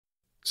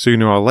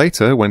Sooner or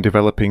later, when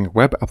developing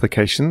web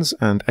applications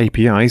and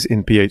APIs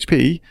in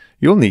PHP,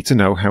 you'll need to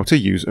know how to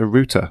use a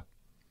router.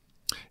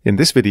 In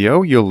this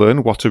video, you'll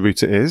learn what a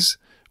router is,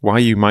 why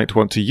you might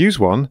want to use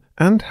one,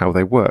 and how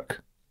they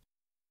work.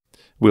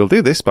 We'll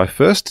do this by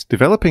first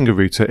developing a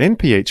router in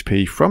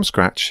PHP from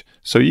scratch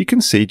so you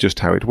can see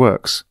just how it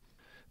works.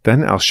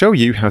 Then I'll show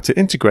you how to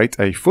integrate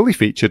a fully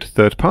featured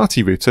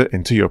third-party router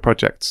into your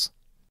projects.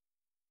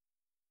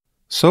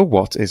 So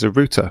what is a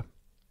router?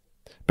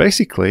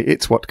 Basically,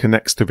 it's what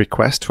connects the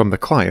request from the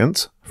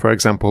client, for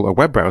example a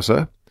web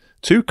browser,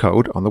 to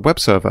code on the web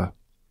server.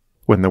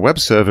 When the web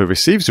server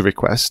receives a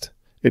request,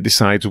 it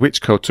decides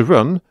which code to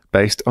run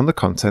based on the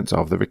content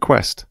of the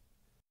request.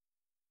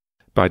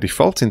 By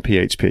default in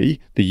PHP,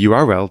 the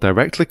URL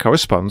directly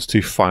corresponds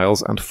to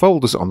files and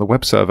folders on the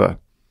web server.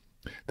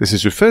 This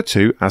is referred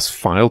to as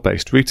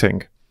file-based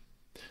routing.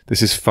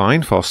 This is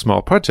fine for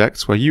small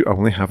projects where you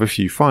only have a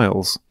few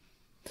files.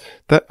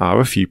 There are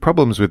a few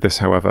problems with this,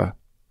 however.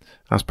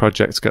 As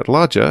projects get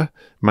larger,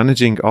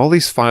 managing all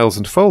these files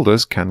and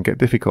folders can get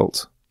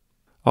difficult.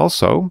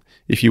 Also,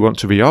 if you want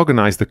to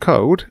reorganize the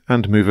code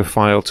and move a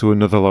file to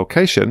another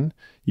location,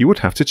 you would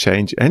have to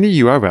change any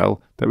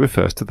URL that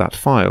refers to that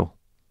file.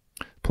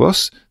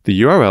 Plus, the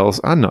URLs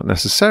are not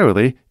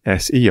necessarily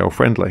SEO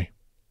friendly.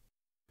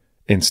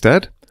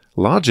 Instead,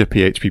 larger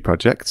PHP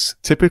projects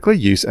typically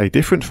use a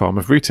different form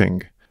of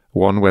routing,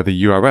 one where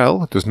the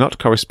URL does not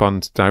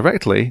correspond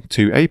directly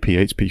to a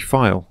PHP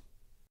file.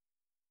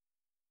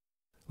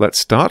 Let's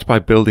start by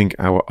building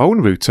our own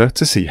router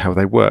to see how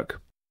they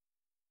work.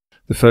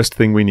 The first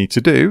thing we need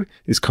to do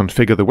is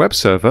configure the web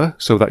server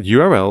so that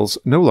URLs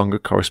no longer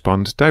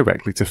correspond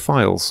directly to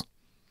files.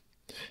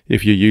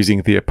 If you're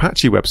using the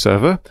Apache web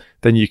server,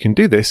 then you can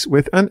do this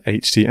with an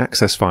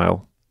htaccess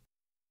file.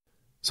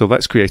 So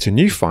let's create a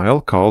new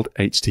file called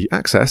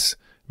htaccess,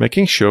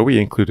 making sure we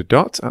include a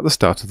dot at the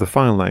start of the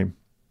file name.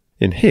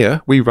 In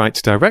here, we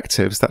write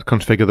directives that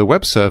configure the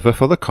web server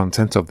for the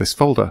content of this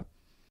folder.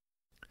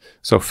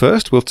 So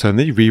first, we'll turn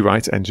the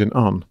rewrite engine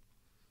on.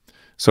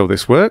 So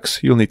this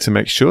works, you'll need to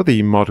make sure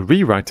the mod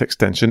rewrite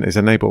extension is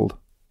enabled.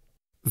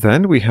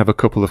 Then we have a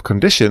couple of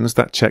conditions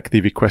that check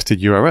the requested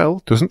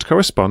URL doesn't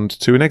correspond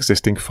to an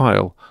existing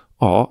file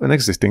or an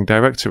existing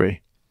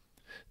directory.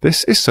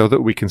 This is so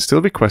that we can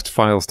still request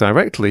files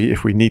directly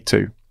if we need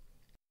to.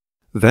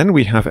 Then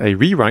we have a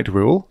rewrite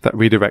rule that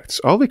redirects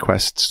all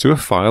requests to a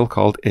file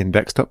called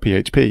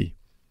index.php.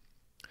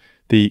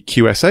 The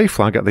QSA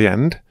flag at the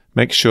end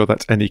makes sure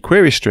that any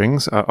query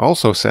strings are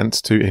also sent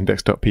to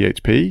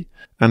index.php,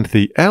 and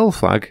the L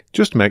flag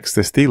just makes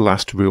this the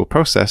last rule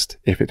processed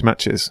if it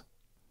matches.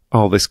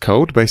 All this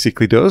code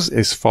basically does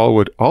is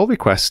forward all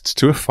requests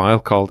to a file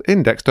called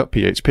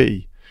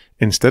index.php,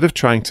 instead of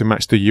trying to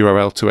match the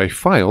URL to a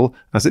file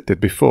as it did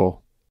before.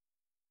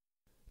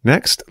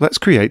 Next, let's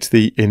create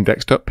the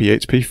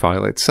index.php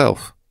file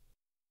itself.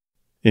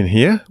 In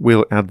here,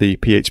 we'll add the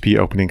PHP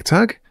opening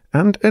tag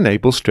and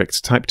enable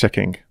strict type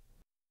checking.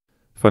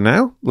 For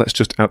now, let's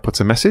just output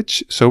a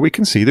message so we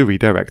can see the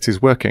redirect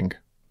is working.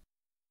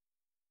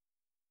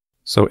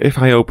 So if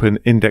I open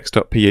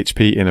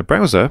index.php in a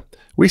browser,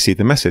 we see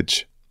the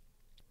message.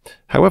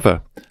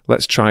 However,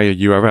 let's try a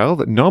URL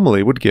that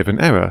normally would give an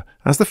error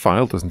as the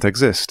file doesn't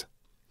exist.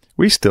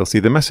 We still see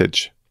the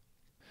message.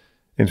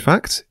 In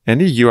fact,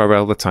 any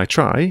URL that I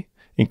try,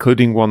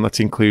 including one that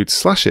includes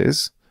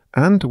slashes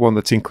and one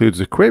that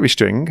includes a query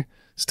string,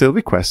 still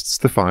requests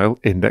the file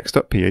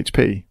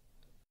index.php.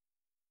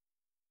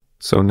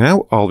 So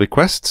now all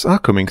requests are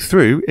coming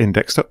through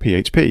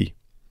index.php.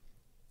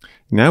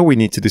 Now we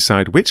need to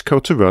decide which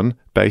code to run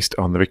based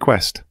on the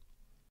request.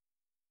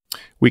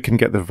 We can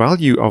get the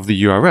value of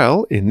the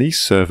URL in the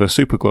server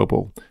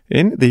superglobal,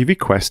 in the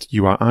request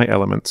URI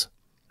element.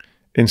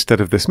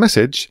 Instead of this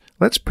message,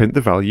 let's print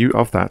the value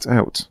of that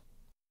out.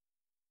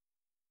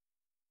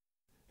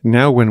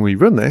 Now when we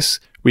run this,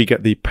 we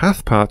get the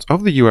path part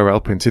of the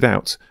URL printed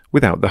out,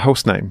 without the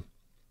hostname.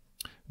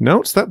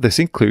 Note that this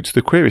includes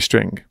the query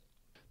string.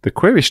 The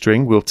query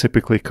string will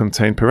typically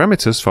contain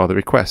parameters for the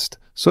request,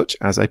 such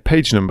as a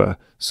page number,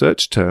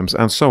 search terms,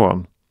 and so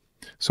on.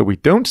 So we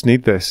don't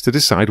need this to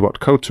decide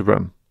what code to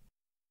run.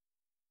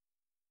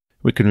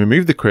 We can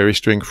remove the query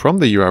string from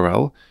the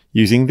URL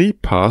using the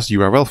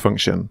parseURL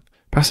function,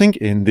 passing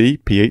in the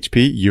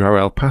PHP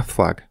URL path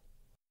flag.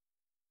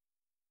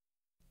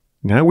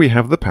 Now we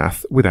have the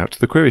path without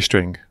the query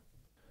string.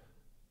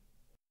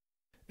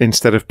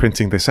 Instead of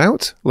printing this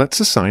out,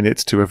 let's assign it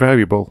to a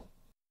variable.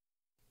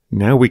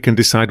 Now we can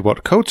decide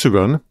what code to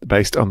run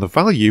based on the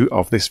value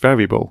of this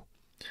variable.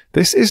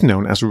 This is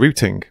known as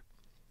routing.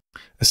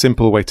 A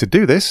simple way to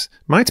do this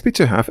might be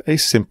to have a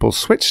simple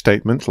switch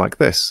statement like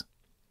this.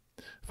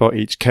 For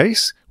each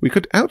case, we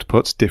could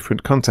output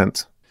different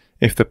content.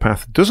 If the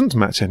path doesn't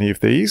match any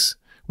of these,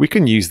 we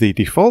can use the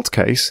default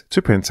case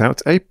to print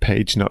out a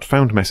page not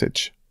found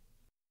message.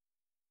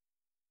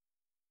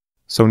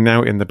 So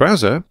now in the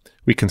browser,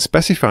 we can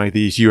specify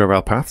these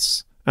URL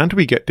paths, and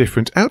we get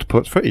different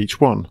output for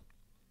each one.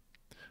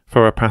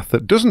 For a path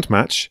that doesn't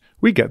match,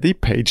 we get the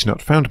page not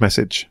found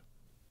message.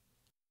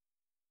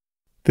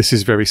 This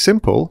is very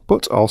simple,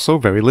 but also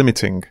very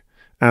limiting,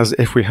 as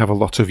if we have a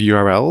lot of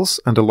URLs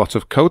and a lot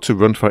of code to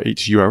run for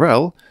each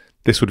URL,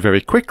 this would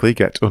very quickly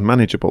get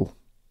unmanageable.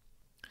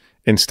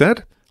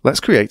 Instead, let's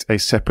create a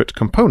separate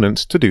component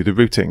to do the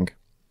routing.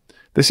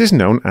 This is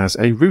known as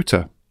a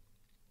router.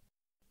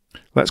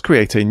 Let's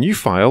create a new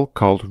file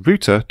called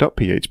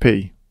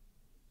router.php.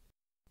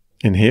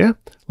 In here,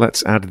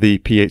 let's add the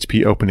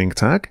PHP opening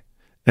tag,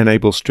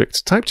 enable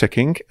strict type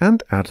checking,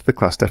 and add the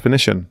class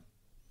definition.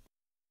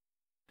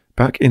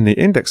 Back in the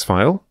index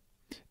file,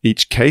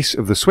 each case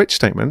of the switch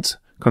statement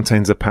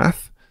contains a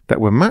path that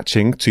we're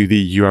matching to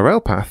the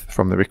URL path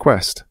from the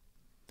request.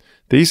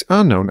 These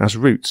are known as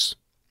routes.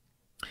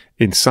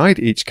 Inside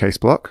each case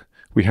block,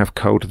 we have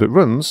code that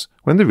runs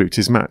when the route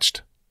is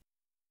matched.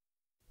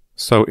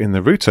 So in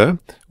the router,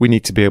 we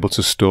need to be able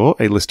to store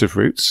a list of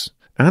routes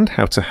and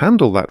how to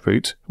handle that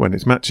route when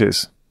it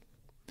matches.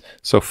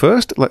 So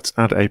first, let's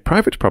add a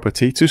private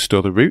property to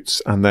store the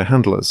routes and their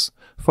handlers,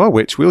 for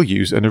which we'll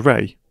use an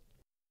array.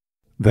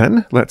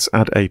 Then let's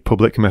add a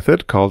public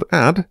method called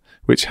add,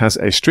 which has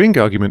a string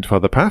argument for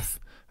the path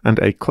and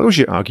a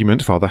closure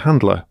argument for the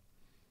handler.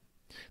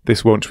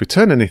 This won't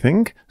return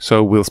anything,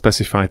 so we'll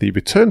specify the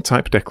return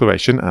type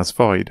declaration as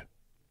void.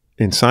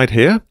 Inside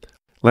here,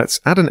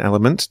 let's add an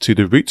element to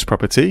the routes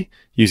property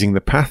using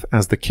the path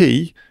as the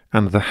key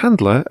and the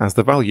handler as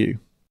the value.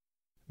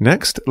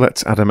 Next,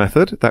 let's add a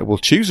method that will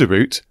choose a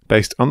route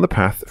based on the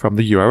path from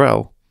the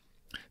URL.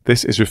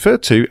 This is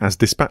referred to as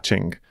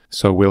dispatching,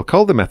 so we'll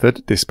call the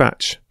method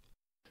dispatch.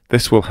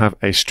 This will have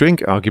a string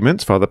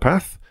argument for the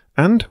path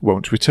and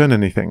won't return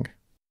anything.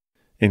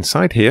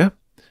 Inside here,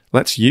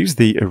 let's use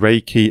the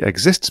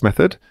arrayKeyExists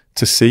method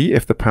to see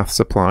if the path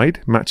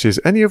supplied matches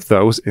any of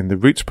those in the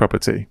routes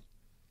property.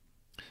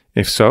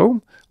 If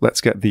so,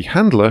 let's get the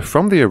handler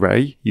from the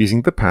array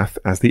using the path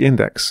as the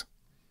index.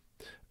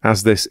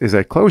 As this is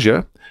a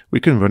closure, we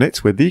can run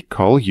it with the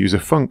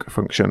callUserFunc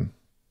function.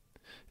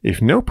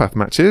 If no path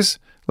matches,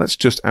 let's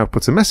just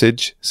output a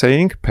message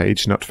saying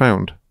page not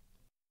found.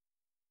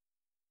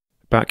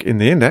 Back in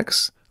the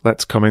index,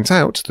 let's comment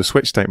out the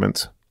switch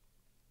statement.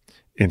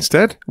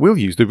 Instead, we'll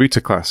use the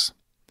router class.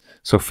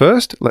 So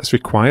first, let's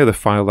require the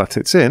file that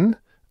it's in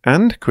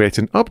and create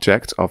an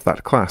object of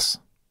that class.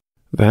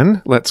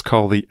 Then let's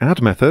call the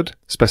add method,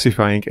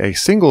 specifying a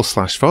single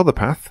slash for the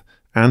path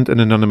and an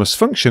anonymous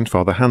function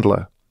for the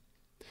handler.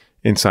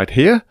 Inside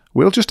here,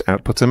 we'll just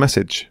output a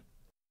message.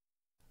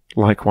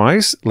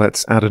 Likewise,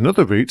 let's add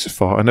another route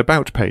for an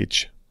about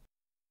page.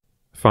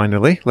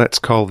 Finally, let's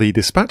call the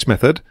dispatch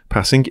method,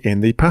 passing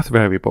in the path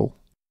variable.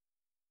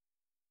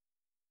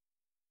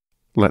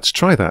 Let's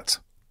try that.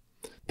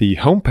 The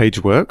home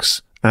page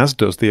works, as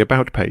does the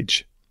about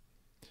page.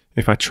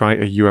 If I try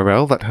a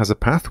URL that has a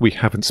path we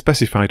haven't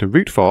specified a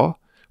route for,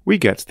 we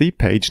get the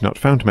page not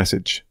found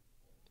message.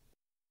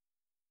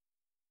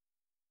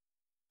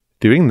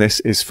 Doing this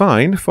is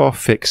fine for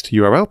fixed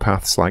URL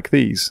paths like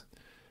these.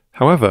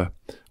 However,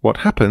 what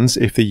happens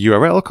if the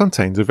URL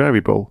contains a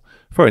variable,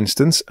 for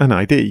instance an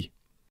ID?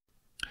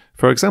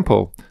 For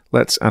example,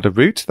 let's add a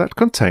route that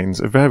contains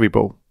a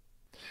variable.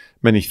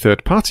 Many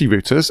third-party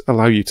routers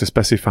allow you to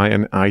specify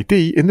an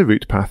ID in the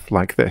route path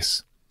like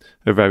this,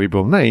 a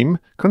variable name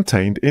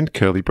contained in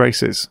curly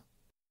braces.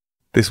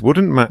 This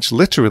wouldn't match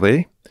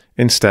literally.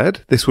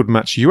 Instead, this would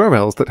match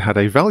URLs that had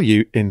a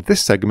value in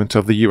this segment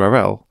of the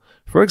URL,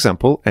 for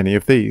example, any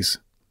of these.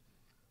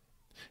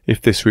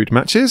 If this route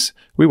matches,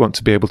 we want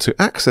to be able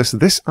to access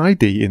this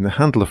ID in the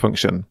handler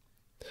function.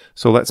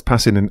 So let's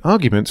pass in an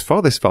argument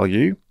for this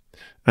value,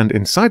 and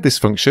inside this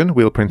function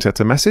we'll print out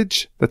a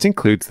message that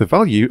includes the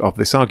value of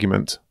this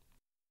argument.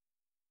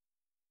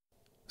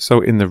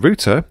 So in the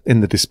router,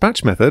 in the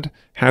dispatch method,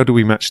 how do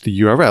we match the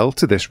URL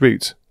to this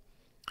route?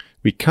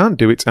 We can't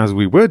do it as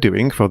we were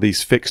doing for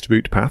these fixed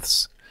route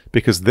paths,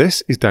 because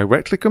this is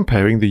directly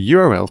comparing the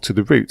URL to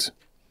the route.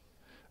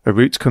 A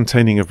route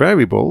containing a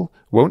variable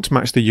won't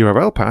match the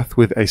URL path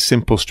with a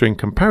simple string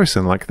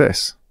comparison like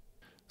this.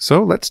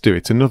 So let's do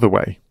it another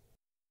way.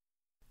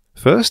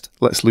 First,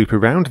 let's loop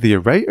around the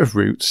array of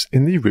routes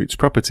in the routes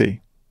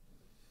property.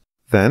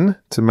 Then,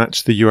 to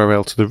match the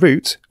URL to the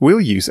route,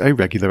 we'll use a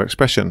regular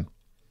expression.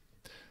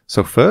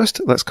 So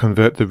first, let's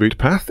convert the route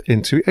path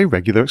into a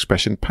regular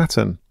expression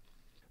pattern.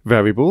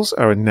 Variables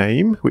are a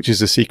name, which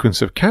is a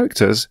sequence of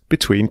characters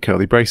between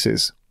curly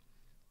braces.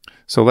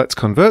 So let's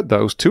convert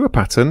those to a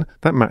pattern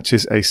that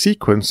matches a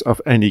sequence of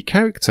any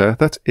character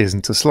that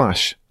isn't a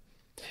slash.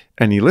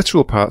 Any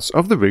literal parts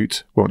of the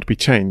route won't be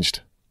changed.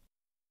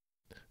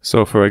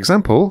 So for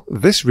example,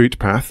 this route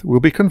path will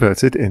be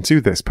converted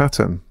into this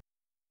pattern.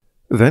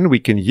 Then we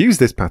can use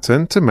this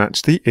pattern to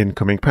match the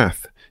incoming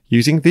path,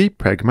 using the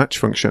pregmatch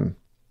function.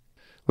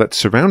 Let's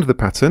surround the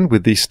pattern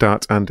with the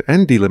start and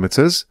end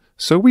delimiters,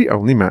 so we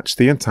only match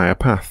the entire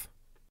path.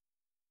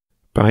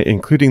 By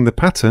including the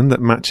pattern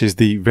that matches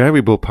the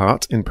variable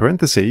part in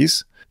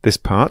parentheses, this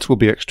part will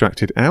be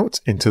extracted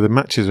out into the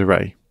matches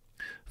array.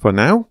 For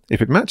now,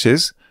 if it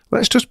matches,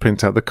 let's just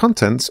print out the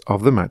contents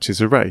of the matches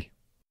array.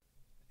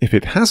 If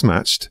it has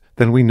matched,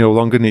 then we no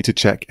longer need to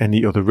check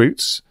any other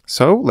routes,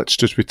 so let's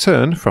just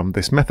return from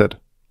this method.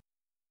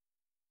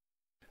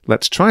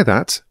 Let's try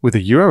that with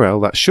a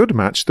URL that should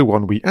match the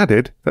one we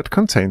added that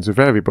contains a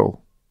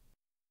variable.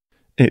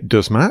 It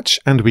does match,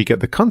 and we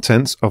get the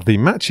contents of the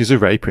matches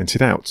array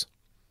printed out.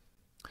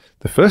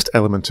 The first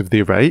element of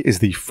the array is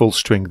the full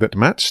string that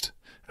matched,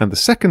 and the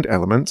second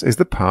element is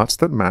the part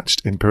that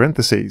matched in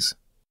parentheses.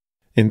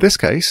 In this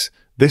case,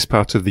 this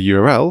part of the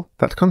URL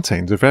that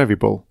contains a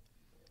variable.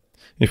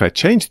 If I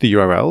change the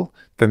URL,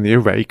 then the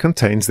array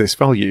contains this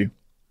value.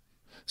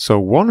 So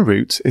one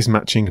route is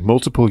matching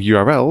multiple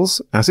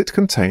URLs as it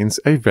contains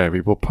a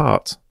variable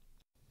part.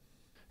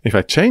 If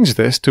I change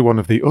this to one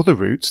of the other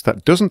routes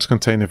that doesn't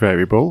contain a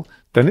variable,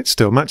 then it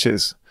still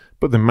matches,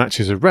 but the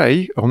matches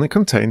array only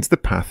contains the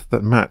path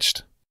that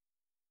matched.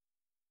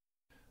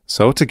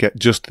 So to get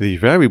just the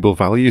variable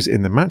values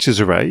in the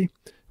matches array,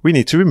 we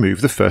need to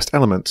remove the first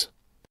element.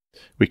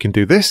 We can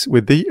do this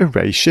with the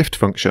array shift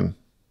function.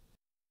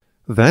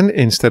 Then,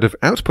 instead of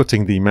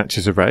outputting the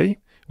matches array,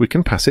 we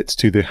can pass it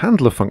to the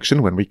handler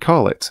function when we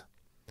call it.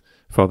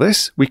 For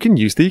this, we can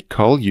use the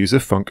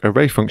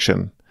callUserFuncArray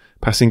function,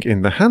 passing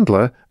in the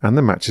handler and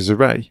the matches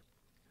array.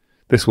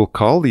 This will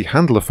call the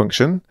handler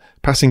function,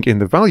 passing in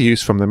the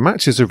values from the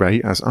matches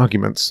array as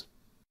arguments.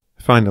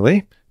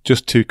 Finally,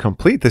 just to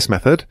complete this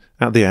method,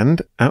 at the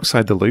end,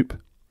 outside the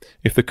loop,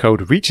 if the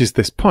code reaches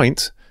this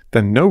point,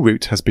 then no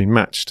route has been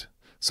matched.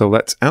 So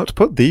let's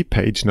output the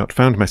page not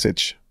found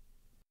message.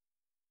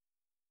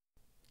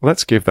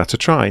 Let's give that a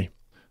try.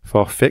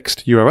 For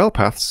fixed URL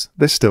paths,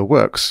 this still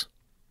works.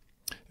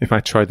 If I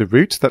try the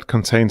route that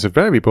contains a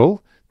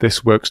variable,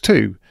 this works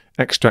too,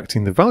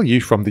 extracting the value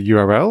from the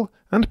URL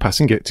and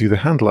passing it to the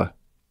handler.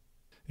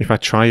 If I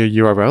try a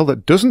URL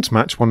that doesn't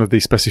match one of the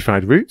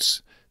specified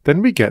routes,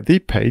 then we get the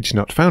page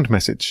not found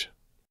message.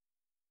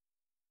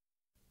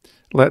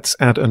 Let's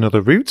add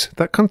another route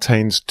that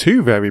contains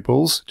two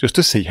variables just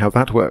to see how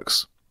that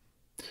works.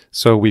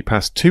 So we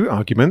pass two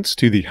arguments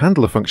to the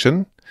handler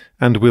function,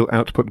 and we'll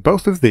output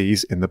both of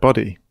these in the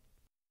body.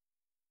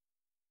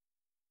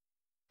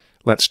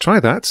 Let's try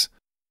that.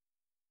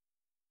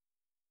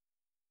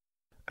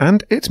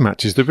 And it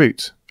matches the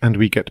route, and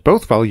we get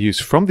both values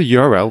from the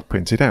URL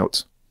printed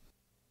out.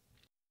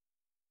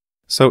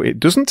 So it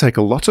doesn't take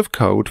a lot of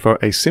code for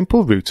a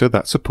simple router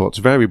that supports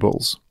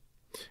variables.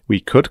 We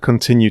could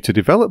continue to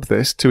develop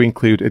this to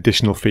include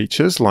additional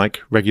features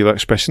like regular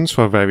expressions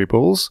for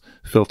variables,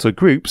 filter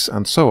groups,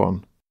 and so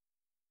on.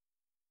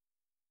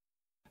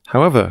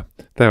 However,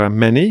 there are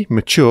many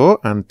mature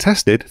and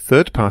tested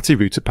third-party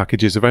router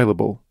packages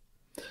available.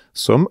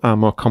 Some are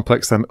more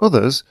complex than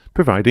others,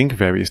 providing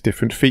various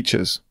different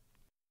features.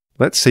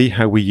 Let's see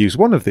how we use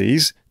one of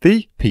these,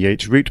 the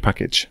phroot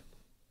package.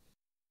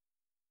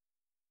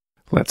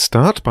 Let's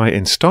start by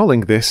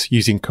installing this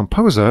using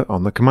Composer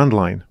on the command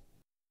line.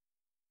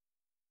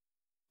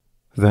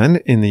 Then,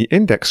 in the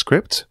index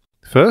script,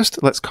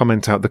 first let's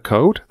comment out the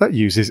code that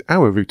uses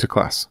our router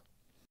class.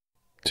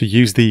 To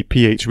use the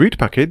phroot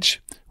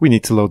package, we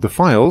need to load the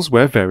files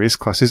where various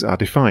classes are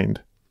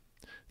defined.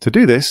 To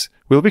do this,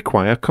 we'll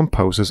require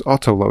Composer's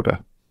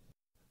autoloader.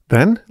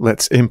 Then,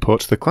 let's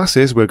import the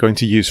classes we're going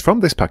to use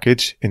from this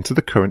package into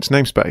the current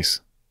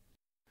namespace.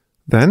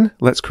 Then,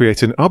 let's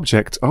create an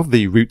object of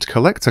the root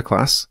collector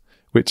class,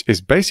 which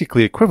is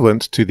basically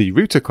equivalent to the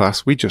router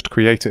class we just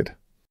created.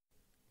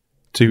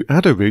 To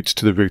add a route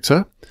to the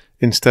router,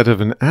 instead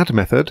of an add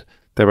method,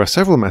 there are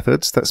several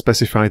methods that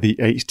specify the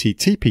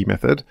HTTP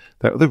method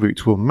that the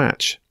route will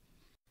match.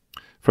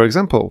 For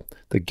example,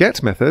 the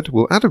get method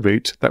will add a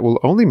route that will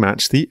only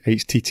match the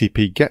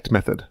HTTP get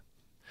method.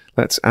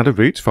 Let's add a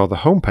route for the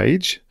home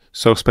page,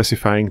 so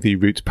specifying the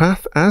route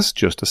path as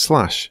just a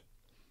slash.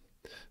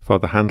 For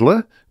the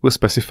handler, we'll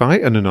specify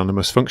an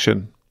anonymous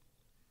function.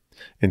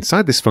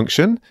 Inside this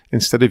function,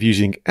 instead of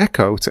using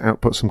echo to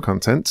output some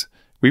content,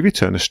 we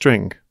return a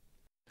string.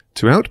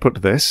 To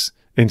output this,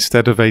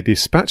 instead of a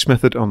dispatch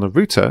method on the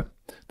router,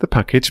 the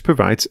package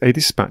provides a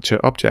dispatcher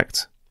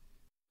object.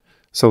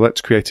 So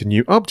let's create a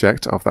new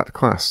object of that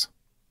class.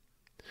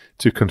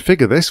 To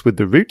configure this with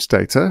the route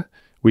data,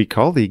 we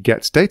call the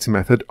getData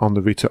method on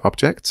the router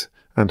object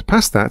and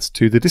pass that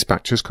to the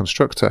dispatcher's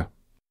constructor.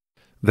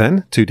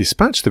 Then, to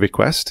dispatch the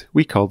request,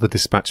 we call the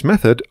dispatch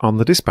method on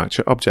the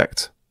dispatcher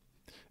object.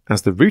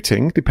 As the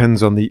routing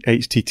depends on the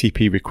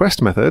HTTP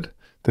request method,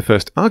 the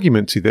first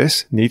argument to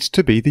this needs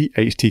to be the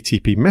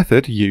HTTP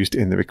method used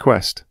in the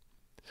request.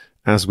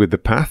 As with the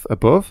path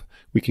above,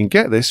 we can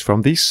get this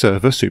from the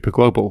server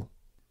superglobal.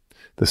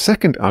 The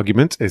second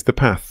argument is the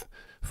path,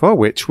 for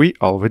which we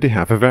already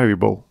have a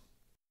variable.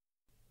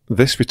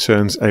 This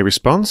returns a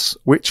response,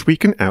 which we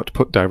can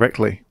output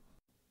directly.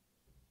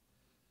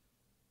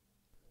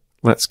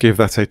 Let's give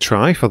that a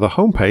try for the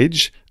home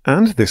page,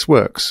 and this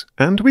works,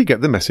 and we get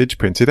the message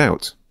printed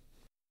out.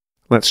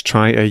 Let's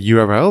try a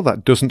URL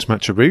that doesn't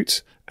match a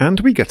route, and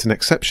we get an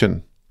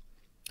exception.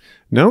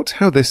 Note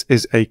how this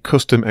is a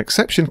custom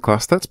exception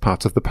class that's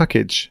part of the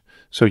package,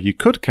 so you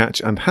could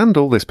catch and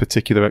handle this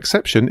particular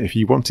exception if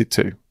you wanted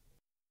to.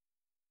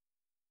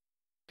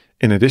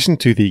 In addition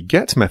to the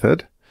get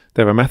method,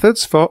 there are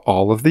methods for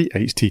all of the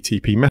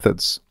HTTP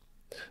methods.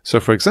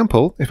 So for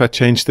example, if I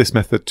change this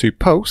method to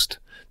post,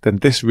 then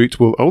this route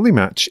will only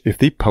match if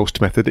the post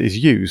method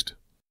is used.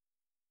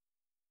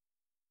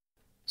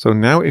 So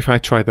now if I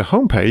try the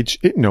home page,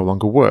 it no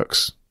longer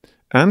works,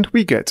 and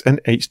we get an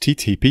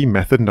HTTP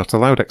method not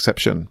allowed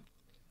exception.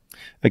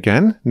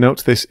 Again,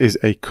 note this is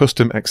a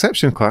custom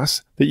exception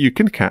class that you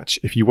can catch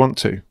if you want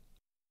to.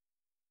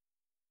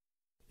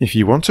 If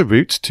you want a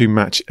route to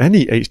match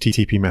any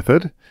HTTP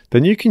method,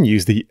 then you can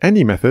use the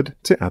any method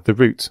to add the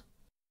route.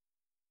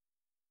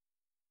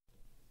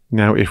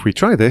 Now if we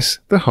try this,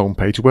 the home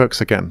page works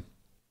again.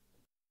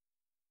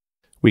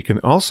 We can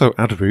also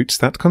add routes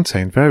that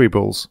contain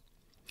variables.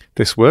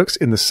 This works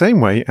in the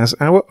same way as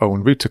our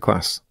own router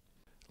class.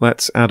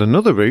 Let's add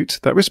another route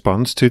that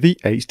responds to the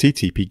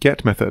HTTP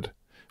get method,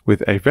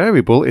 with a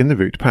variable in the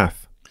route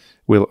path.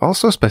 We'll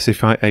also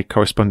specify a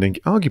corresponding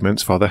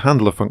argument for the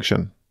handler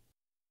function.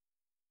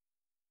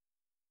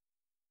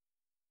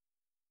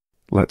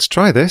 Let's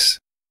try this.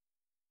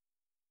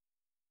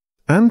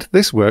 And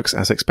this works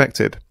as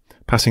expected,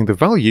 passing the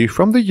value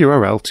from the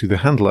URL to the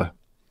handler.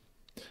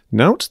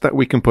 Note that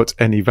we can put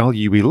any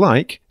value we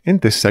like in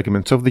this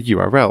segment of the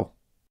URL.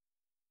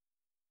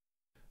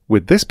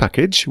 With this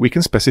package, we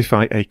can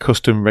specify a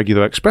custom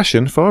regular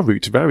expression for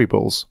route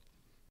variables.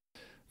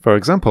 For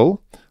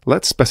example,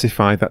 let's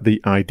specify that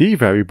the ID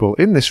variable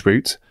in this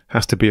route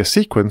has to be a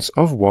sequence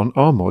of 1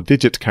 or more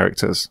digit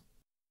characters.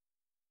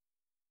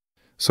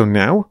 So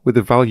now, with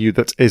a value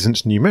that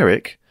isn't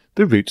numeric,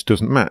 the route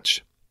doesn't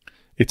match.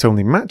 It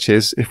only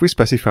matches if we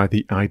specify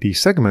the ID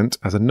segment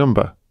as a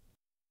number.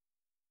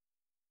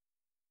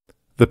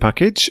 The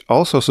package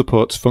also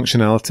supports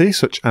functionality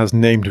such as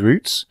named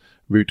routes,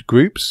 route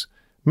groups,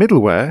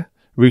 middleware,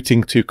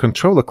 routing to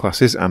controller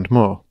classes, and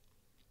more.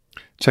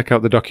 Check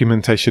out the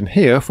documentation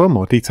here for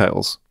more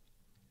details.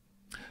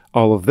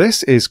 All of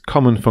this is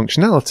common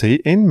functionality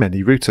in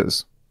many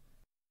routers.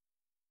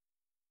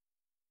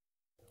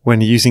 When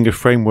using a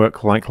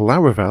framework like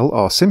Laravel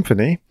or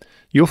Symfony,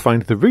 you'll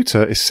find the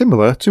router is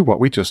similar to what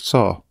we just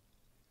saw.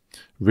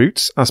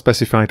 Routes are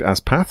specified as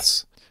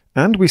paths,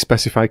 and we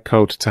specify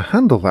code to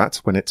handle that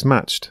when it's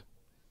matched.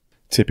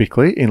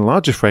 Typically, in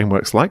larger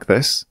frameworks like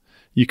this,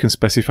 you can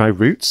specify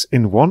routes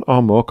in 1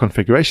 or more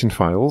configuration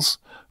files,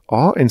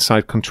 or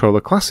inside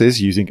controller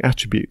classes using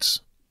attributes.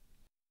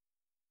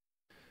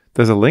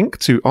 There's a link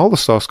to all the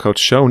source code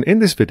shown in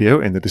this video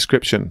in the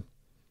description.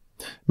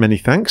 Many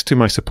thanks to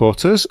my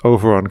supporters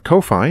over on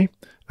Ko-Fi,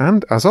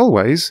 and as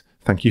always,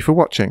 thank you for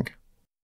watching.